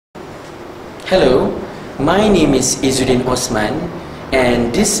Hello, my name is Izzuddin Osman,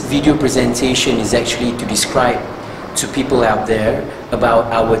 and this video presentation is actually to describe to people out there about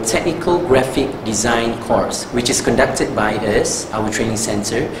our technical graphic design course, which is conducted by us, our training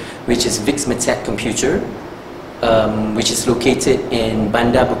center, which is Vixmatech Computer, which is located in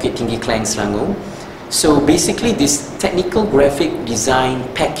Bandar Bukit Tinggi, Klang, Selangor. So basically this technical graphic design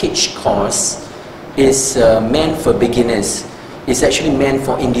package course is meant for beginners. It's actually meant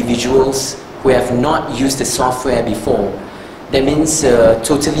for individuals who have not used the software before. That means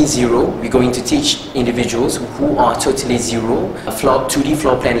totally zero. We're going to teach individuals who are totally zero 2D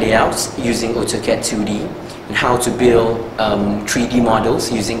floor plan layouts using AutoCAD 2D, and how to build 3D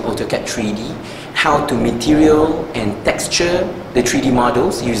models using AutoCAD 3D, how to material and texture the 3D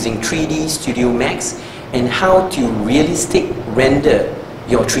models using 3D Studio Max, and how to realistic render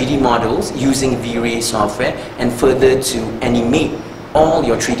your 3D models using V-Ray software, and further to animate all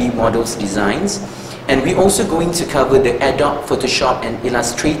your 3D models designs. And we're also going to cover the Adobe, Photoshop and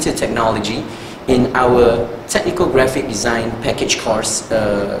Illustrator technology in our technical graphic design package course,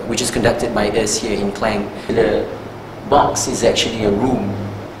 which is conducted by us here in Klang. The box is actually a room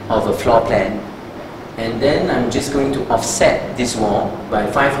of a floor plan, and then I'm just going to offset this wall by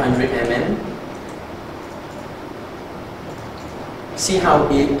 500 mm. See how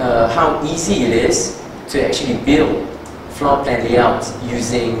easy it is to actually build floor plan layouts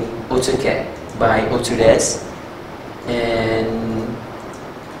using AutoCAD by Autodesk. And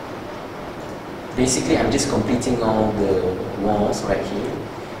basically I'm just completing all the walls right here,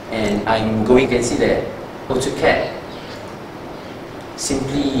 and I'm going, you can see that AutoCAD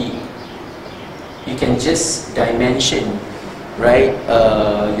simply, you can just dimension, right,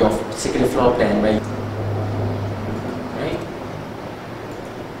 your particular floor plan, right?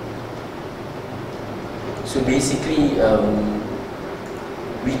 So basically,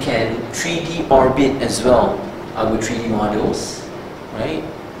 we can 3D orbit as well our 3D models, right?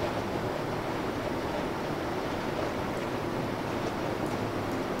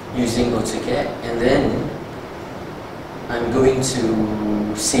 Using AutoCAD, and then I'm going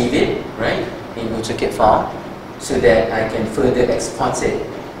to save it, right, in AutoCAD file, so that I can further export it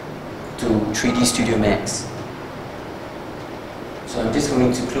to 3D Studio Max. So I'm just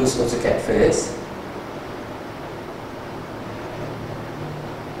going to close AutoCAD first.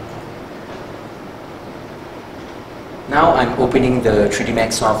 Now I'm opening the 3D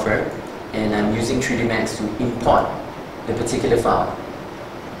Max software, and I'm using 3D Max to import the particular file.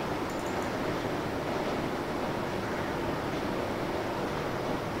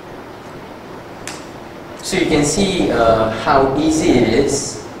 So you can see how easy it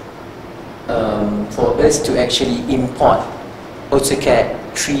is for us to actually import AutoCAD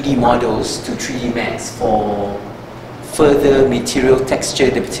 3D models to 3D Max for further material texture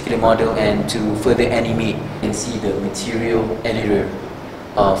the particular model, and to further animate. You can see the material editor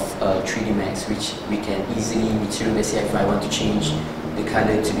of 3D Max, which we can easily material, let's say if I want to change the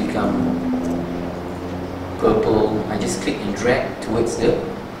color to become purple, I just click and drag towards the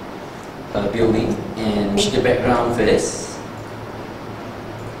building, and change the background first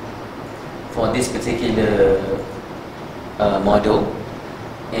for this particular model.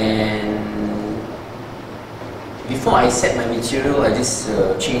 And before I set my material, I just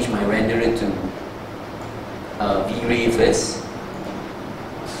change my renderer to V-Ray first,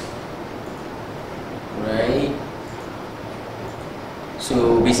 right?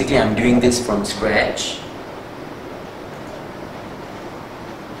 So basically I'm doing this from scratch.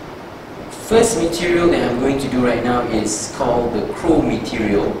 First material that I'm going to do right now is called the chrome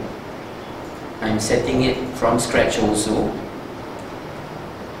material. I'm setting it from scratch also.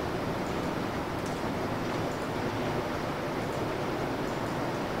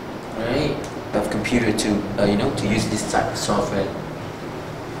 Of computer to to use this type of software.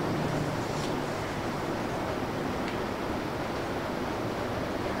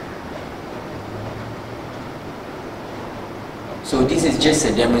 So this is just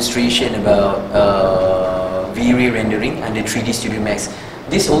a demonstration about V-Ray rendering under 3D Studio Max.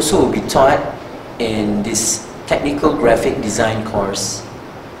 This also will be taught in this technical graphic design course.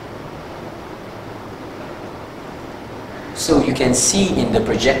 So you can see in the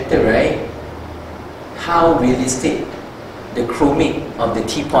projector, right, how realistic the chromic of the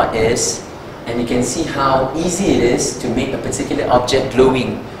teapot is, and you can see how easy it is to make a particular object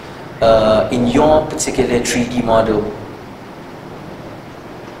glowing in your particular 3D model.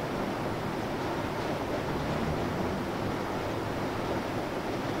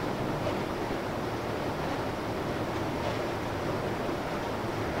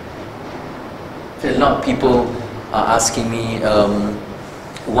 A lot of people are asking me,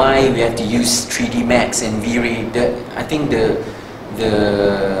 why we have to use 3D Max and V-Ray. I think the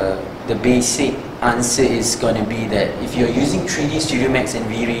basic answer is going to be that if you're using 3D Studio Max and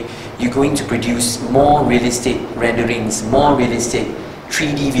V-Ray, you're going to produce more realistic renderings, more realistic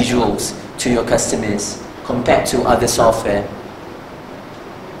 3D visuals to your customers compared to other software.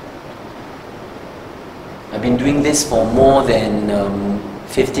 I've been doing this for more than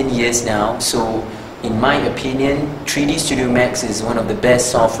 15 years now, so in my opinion, 3D Studio Max is one of the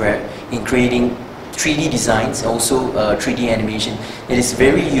best software in creating 3D designs, also 3D animation. It is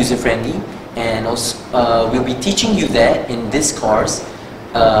very user-friendly, and also we'll be teaching you that in this course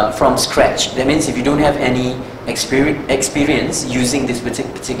from scratch. That means if you don't have any experience using this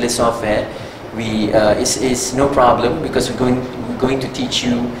particular software, it's no problem, because we're going to teach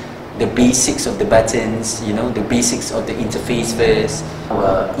you the basics of the buttons, you know, the basics of the interface first.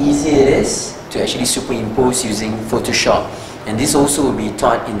 How easy it is to actually superimpose using Photoshop, and this also will be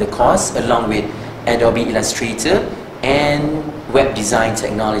taught in the course along with Adobe Illustrator and web design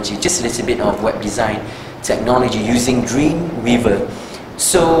technology, just a little bit of web design technology using Dreamweaver.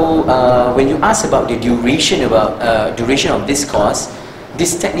 So when you ask about the duration of this course,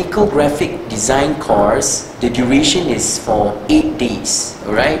 this technical graphic design course, the duration is for 8 days.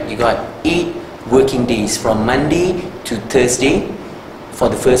 Alright, you got 8 working days from Monday to Thursday for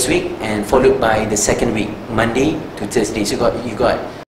the first week, and followed by the second week, Monday to Thursday. So you got